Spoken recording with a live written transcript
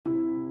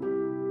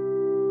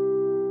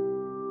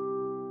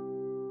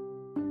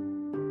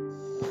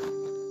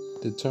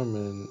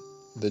determine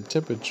the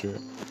temperature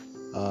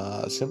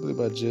simply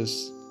by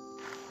just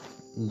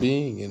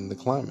being in the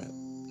climate.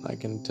 I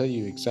can tell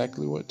you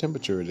exactly what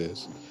temperature it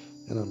is,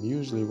 and I'm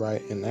usually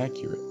right and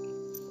accurate.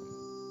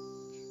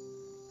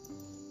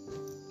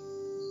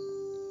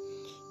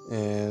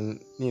 And,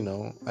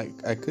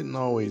 I couldn't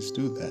always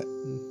do that.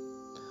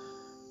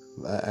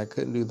 I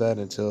couldn't do that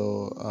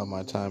until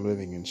my time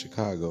living in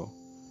Chicago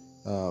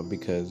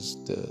because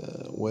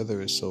the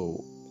weather is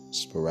so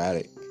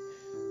sporadic.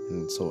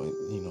 And so,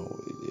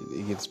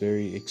 it gets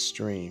very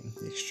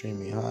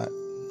extremely hot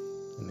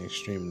and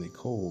extremely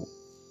cold.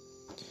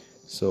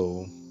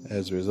 So,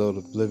 as a result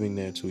of living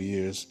there 2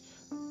 years,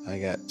 I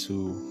got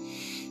to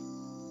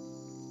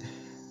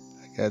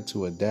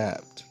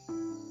adapt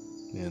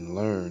and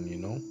learn,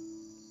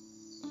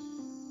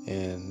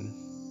 and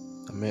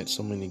I met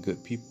so many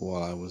good people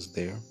while I was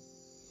there.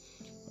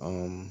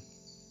 Um,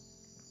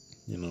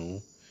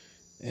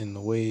 in the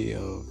way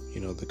of,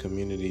 the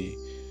community,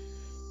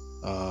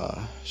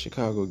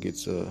 Chicago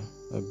gets a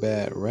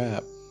bad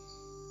rap,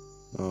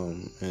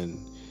 and,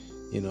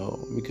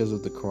 because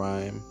of the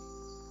crime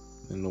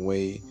and the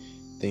way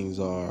things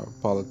are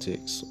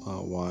politics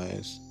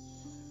wise,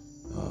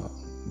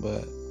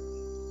 but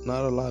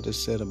not a lot is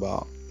said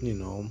about,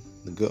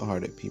 the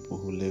good-hearted people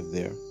who live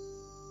there.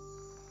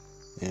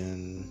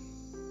 And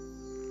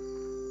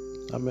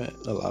I met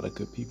a lot of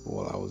good people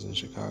while I was in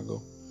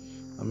Chicago.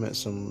 I met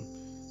some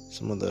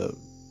of the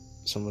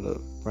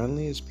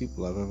friendliest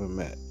people I've ever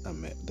met. I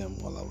met them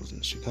while I was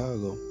in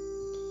Chicago,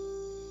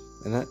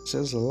 and that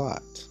says a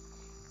lot.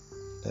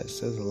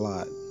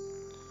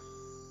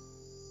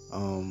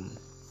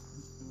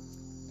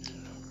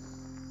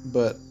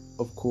 But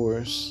of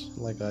course,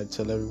 like I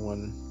tell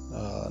everyone,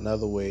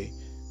 another way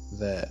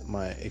that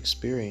my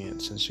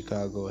experience in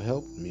Chicago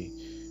helped me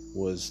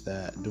was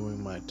that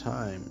during my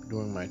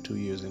 2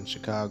 years in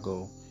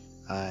Chicago,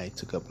 I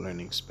took up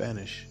learning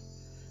Spanish.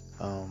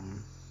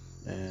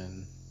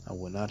 And I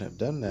would not have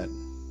done that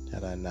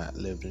had I not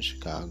lived in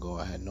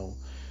Chicago.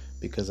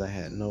 Because I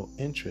had no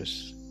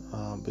interest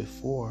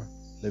before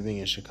living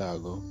in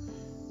Chicago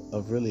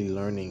of really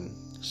learning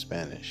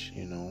Spanish,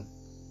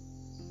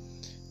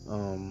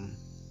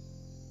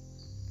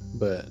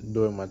 But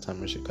during my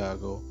time in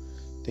Chicago,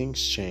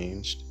 things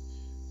changed,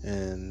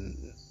 and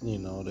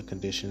the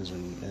conditions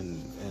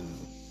and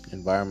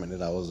environment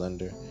that I was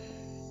under,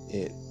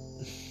 it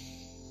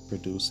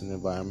produced an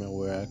environment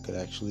where I could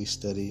actually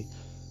study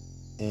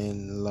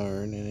and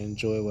learn and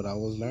enjoy what I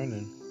was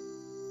learning.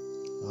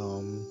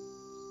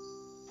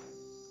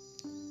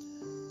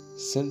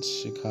 Since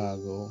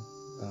Chicago,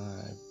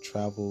 I've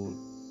traveled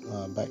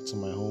back to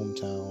my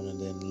hometown and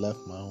then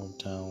left my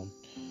hometown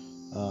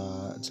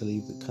to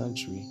leave the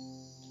country,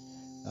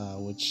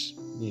 which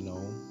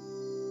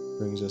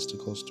brings us to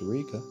Costa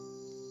Rica,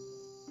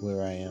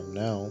 where I am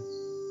now.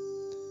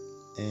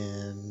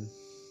 And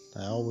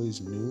I always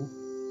knew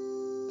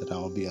that I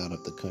would be out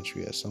of the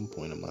country at some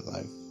point in my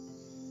life.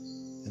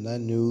 And I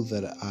knew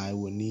that I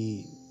would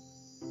need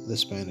the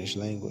Spanish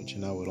language,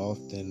 and I would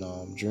often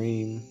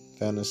dream,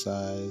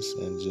 fantasize,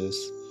 and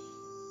just,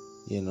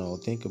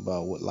 think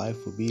about what life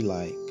would be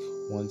like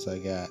once I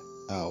got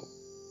out,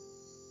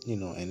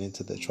 and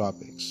into the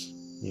tropics,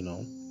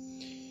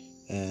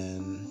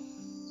 and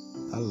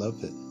I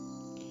love it.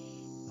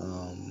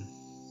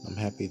 I'm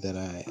happy that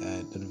I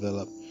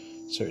developed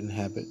certain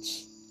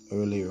habits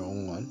earlier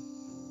on,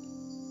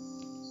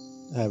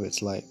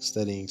 habits like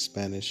studying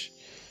Spanish,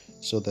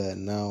 so that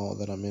now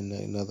that I'm in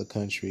another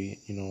country,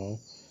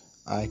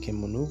 I can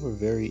maneuver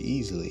very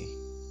easily,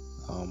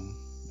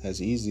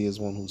 as easy as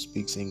one who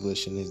speaks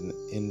English and is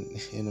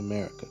in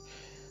America.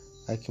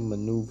 I can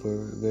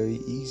maneuver very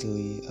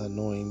easily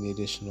knowing the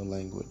additional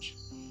language.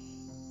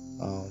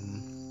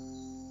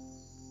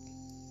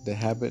 The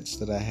habits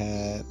that I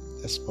had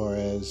as far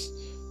as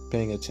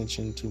paying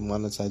attention to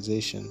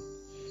monetization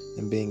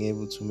and being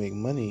able to make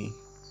money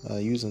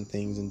using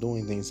things and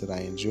doing things that I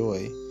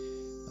enjoy,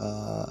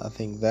 I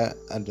think that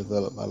I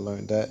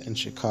learned that in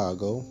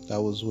Chicago.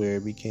 That was where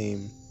it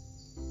came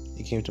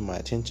to my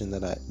attention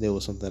that there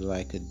was something that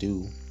I could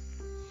do.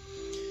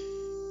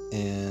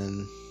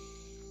 And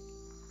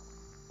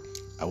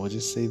I would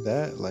just say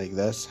that,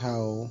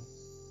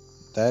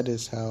 that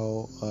is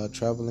how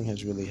traveling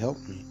has really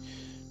helped me.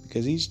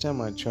 Because each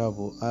time I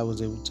travel, I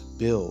was able to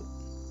build.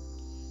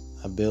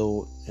 I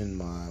built in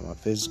my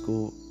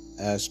physical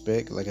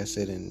aspect. Like I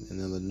said, in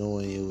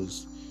Illinois, it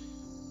was,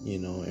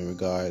 in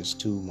regards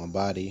to my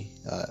body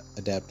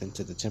adapting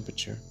to the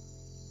temperature.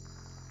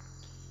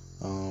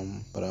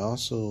 But I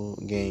also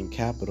gained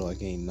capital. I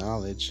gained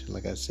knowledge.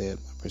 Like I said,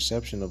 my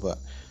perception of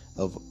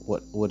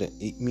what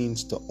it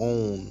means to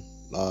own,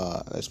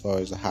 as far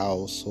as a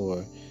house,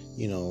 or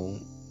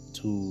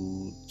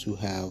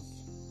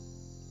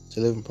to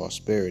live in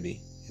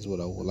prosperity is what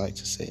I would like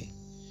to say.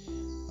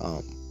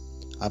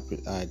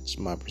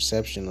 My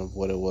perception of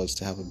what it was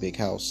to have a big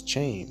house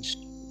changed,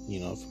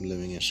 from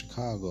living in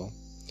Chicago.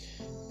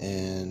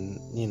 And,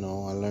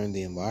 I learned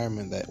the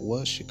environment that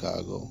was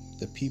Chicago,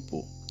 the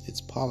people, its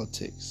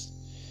politics.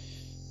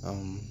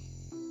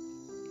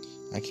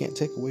 I can't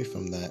take away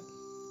from that.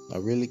 I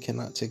really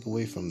cannot take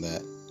away from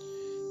that.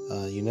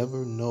 You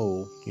never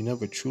know, you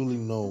never truly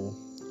know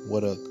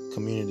what a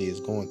community is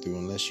going through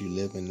unless you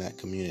live in that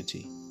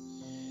community.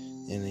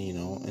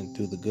 And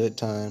through the good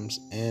times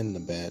and the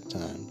bad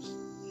times.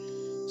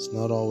 It's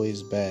not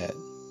always bad.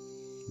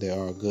 They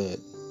are good.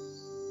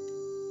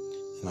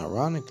 And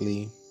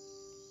ironically,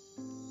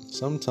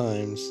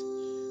 sometimes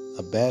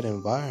a bad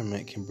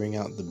environment can bring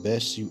out the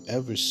best you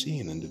ever see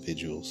in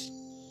individuals.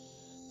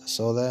 I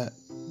saw that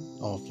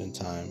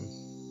oftentimes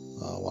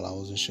while I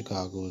was in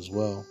Chicago as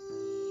well.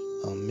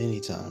 Many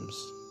times.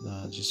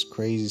 Just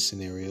crazy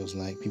scenarios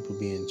like people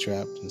being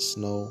trapped in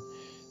snow,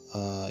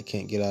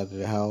 can't get out of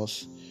their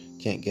house,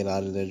 can't get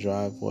out of their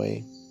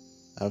driveway.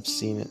 I've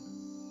seen it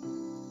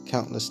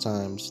countless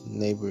times.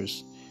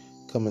 Neighbors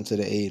coming to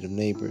the aid of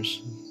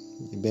neighbors.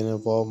 I've been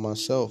involved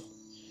myself,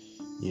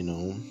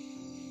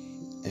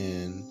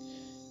 and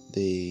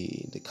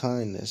the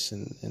kindness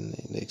and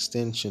the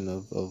extension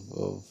of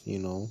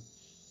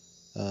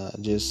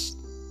just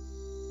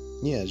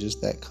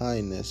that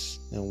kindness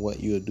and what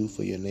you would do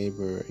for your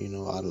neighbor,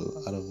 out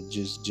of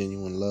just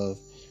genuine love,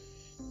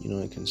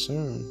 and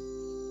concern.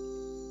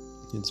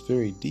 It's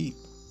very deep.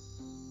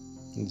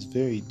 It's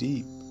very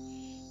deep.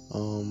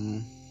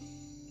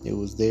 It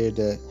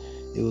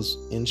was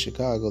in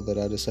Chicago that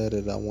I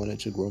decided I wanted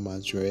to grow my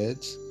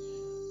dreads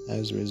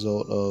as a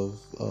result of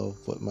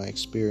what my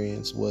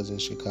experience was in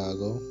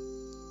Chicago.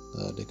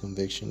 The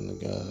conviction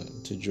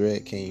to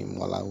dread came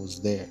while I was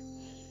there.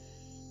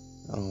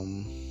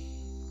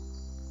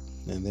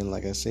 And then,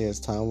 like I said, as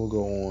time will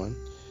go on,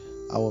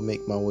 I will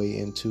make my way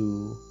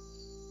into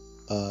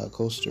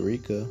Costa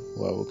Rica,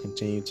 where I will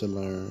continue to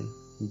learn,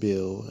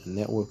 build, and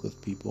network with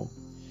people.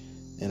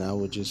 And I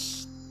would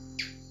just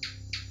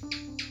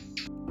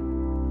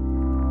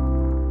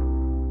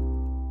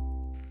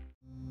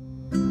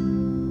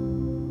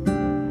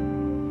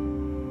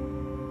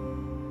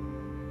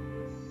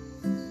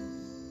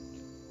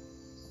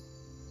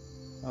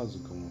How's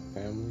it going,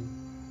 family?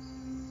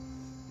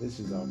 This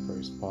is our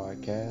first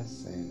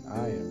podcast, and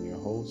I am your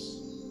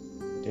host,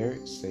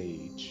 Derek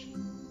Sage.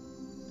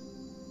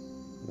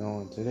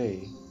 Now,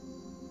 today,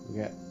 we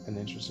got an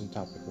interesting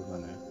topic we're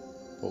going to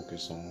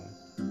focus on,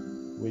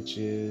 which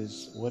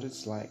is what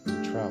it's like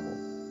to travel.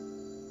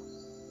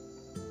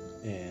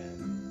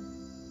 And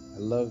I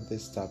love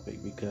this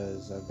topic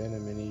because I've been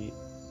in many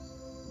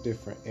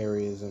different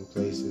areas and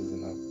places,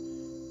 and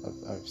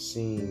I've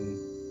seen,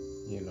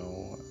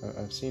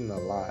 I've seen a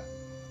lot,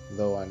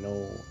 though I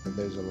know that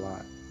there's a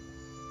lot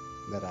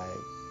that I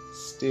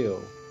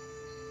still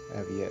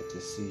have yet to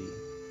see.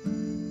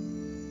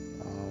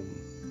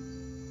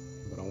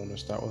 But I want to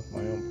start with my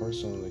own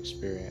personal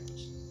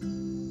experience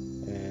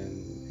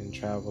and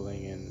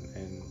traveling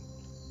and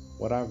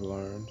what I've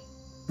learned,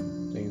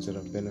 things that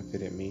have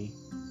benefited me.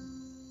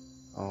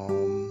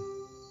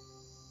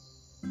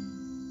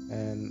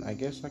 And I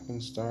guess I can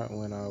start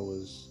when I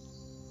was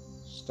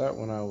a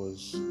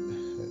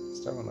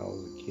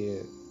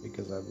kid,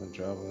 because I've been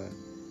traveling.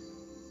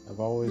 I've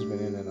always been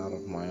in and out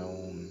of my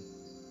own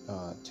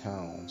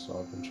town, so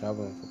I've been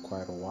traveling for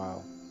quite a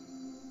while.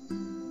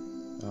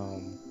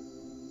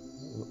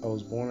 I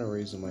was born and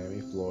raised in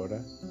Miami,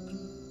 Florida,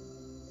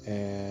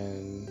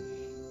 and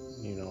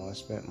I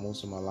spent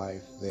most of my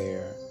life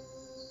there.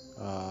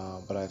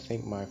 But I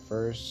think my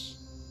first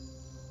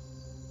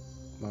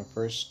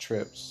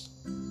trips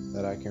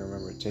that I can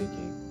remember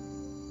taking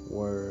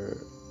were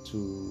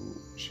to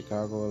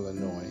Chicago,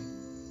 Illinois,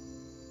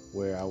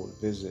 where I would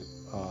visit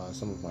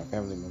some of my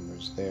family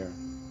members there.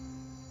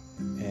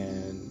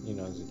 And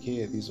as a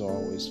kid, these are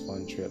always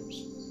fun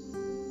trips,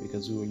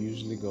 because we would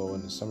usually go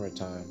in the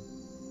summertime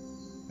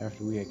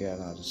after we had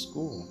gotten out of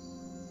school.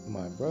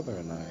 My brother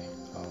and I,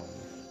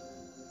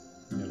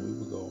 we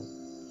would go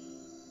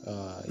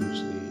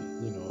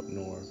usually up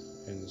north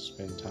and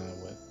spend time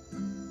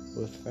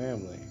with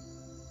family.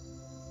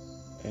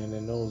 And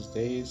in those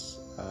days,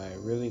 I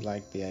really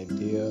liked the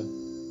idea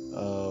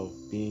of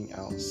being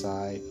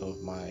outside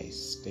of my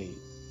state,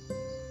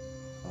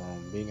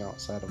 being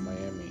outside of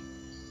Miami,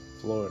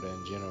 Florida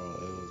in general.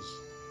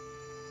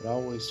 It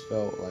always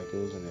felt like it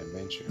was an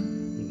adventure.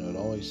 It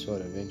always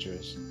felt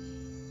adventurous.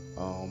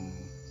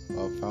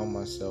 I found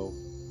myself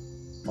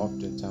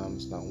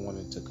oftentimes not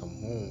wanting to come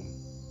home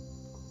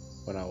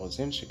when I was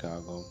in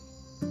Chicago,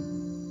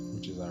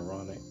 which is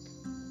ironic,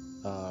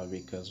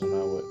 because when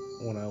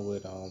I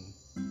would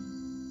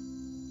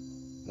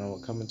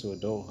come into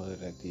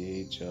adulthood at the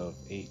age of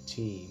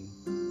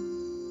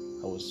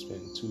 18, I would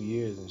spend 2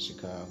 years in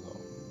Chicago,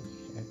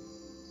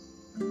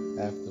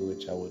 after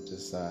which I would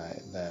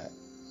decide that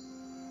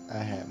I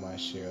had my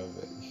share of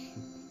it.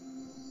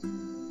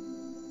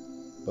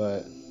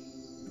 But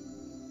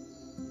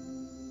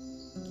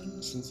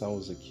since I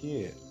was a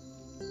kid,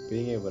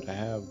 being able to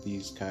have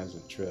these kinds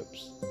of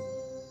trips,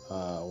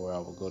 where I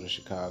would go to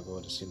Chicago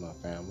to see my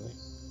family,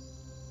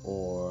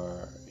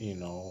 or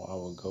I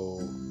would go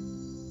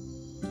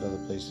to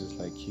other places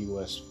like Key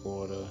West,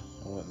 Florida.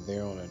 I went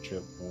there on a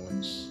trip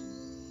once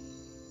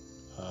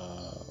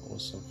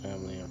with some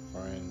family and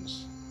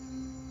friends.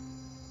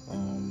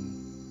 and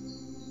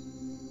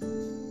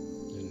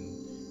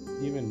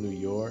even New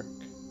York,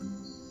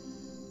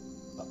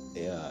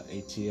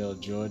 ATL,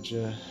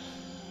 Georgia,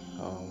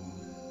 um,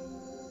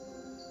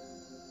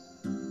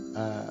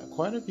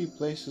 quite a few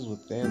places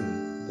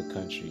within the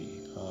country,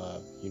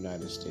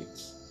 United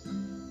States.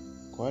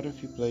 Quite a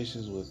few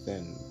places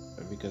within,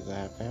 because I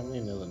have family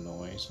in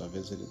Illinois, so I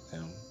visited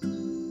them.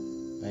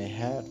 I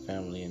had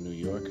family in New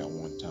York at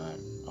one time.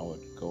 I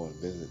would go and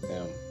visit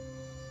them.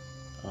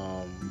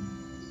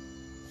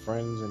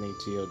 Friends in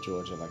ATL,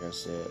 Georgia, like I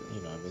said,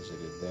 I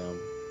visited them.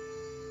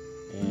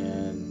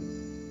 And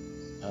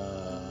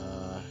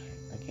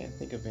I can't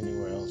think of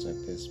anywhere else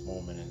at this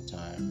moment in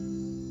time.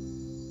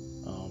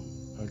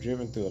 I've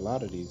driven through a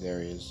lot of these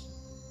areas,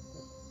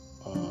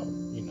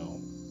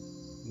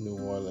 New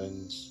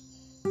Orleans,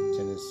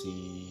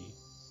 Tennessee,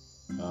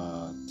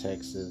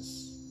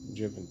 Texas,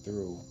 driven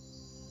through.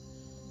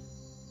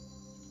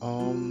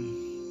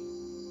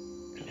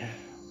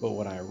 But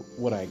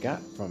what I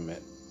got from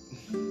it,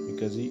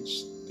 because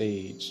each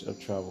stage of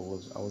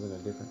travel I was in a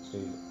different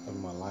stage of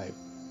my life.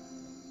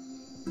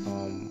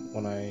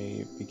 When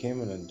I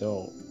became an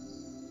adult,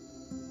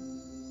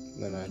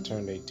 then I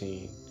turned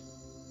 18.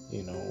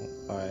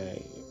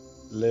 I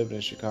lived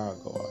in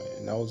Chicago,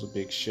 and that was a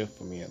big shift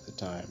for me at the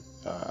time.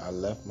 I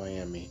left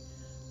Miami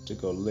to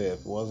go live.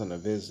 It wasn't a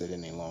visit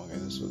any longer.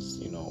 This was,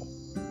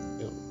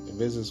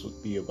 visits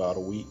would be about a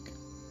week.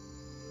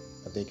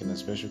 I think in a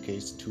special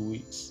case, 2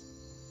 weeks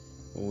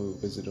when we would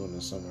visit during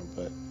the summer.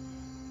 But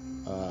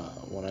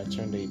when I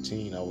turned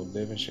 18, I would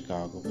live in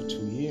Chicago for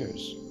 2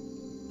 years.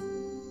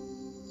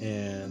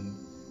 And,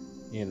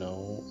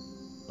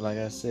 like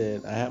I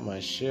said, I had my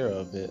share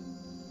of it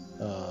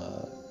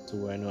to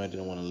where I knew I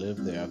didn't want to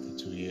live there after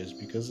 2 years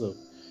because of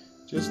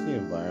just the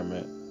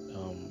environment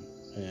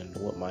and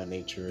what my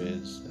nature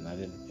is. And I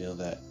didn't feel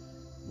that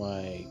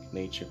my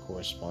nature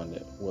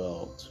corresponded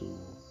well to,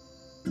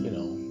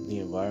 the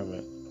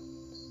environment.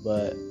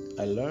 But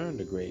I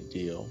learned a great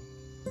deal.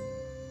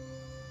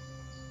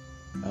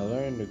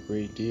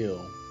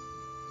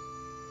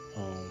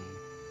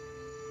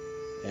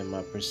 And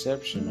my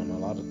perception on a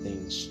lot of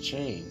things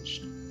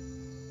changed.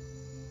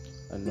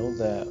 I know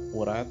that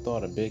what I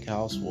thought a big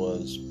house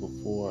was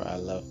before I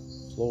left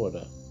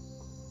Florida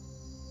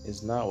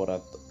is not what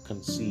I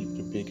conceived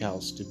a big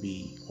house to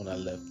be when I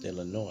left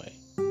Illinois.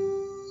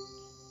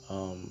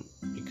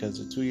 Because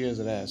the 2 years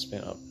that I had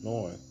spent up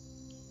north,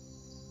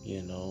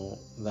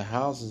 the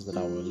houses that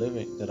I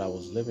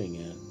was living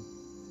in,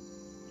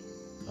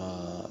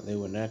 they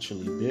were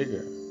naturally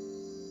bigger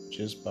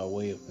just by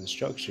way of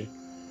construction.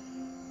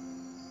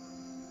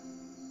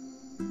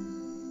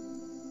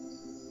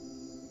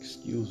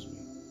 Excuse me,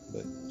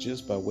 but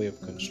just by way of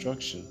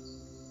construction,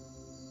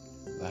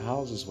 the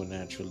houses were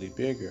naturally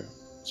bigger.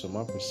 So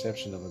my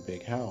perception of a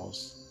big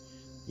house,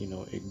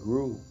 it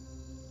grew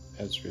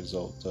as a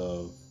result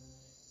of,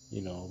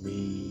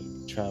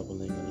 me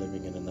traveling and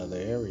living in another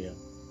area.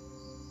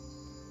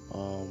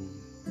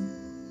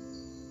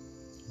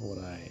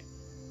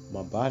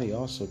 My body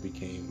also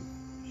became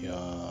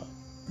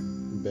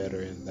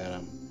better in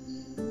that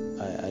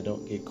I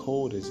don't get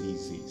cold as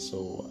easy,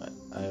 so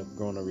I have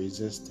grown a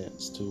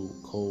resistance to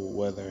cold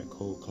weather and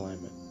cold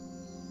climate.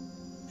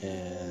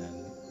 And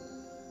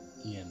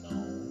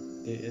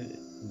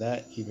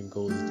that even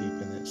goes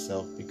deep in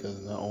itself, because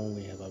not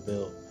only have I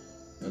built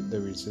the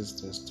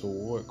resistance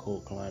toward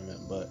cold climate,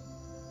 but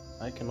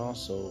I can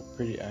also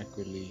pretty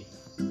accurately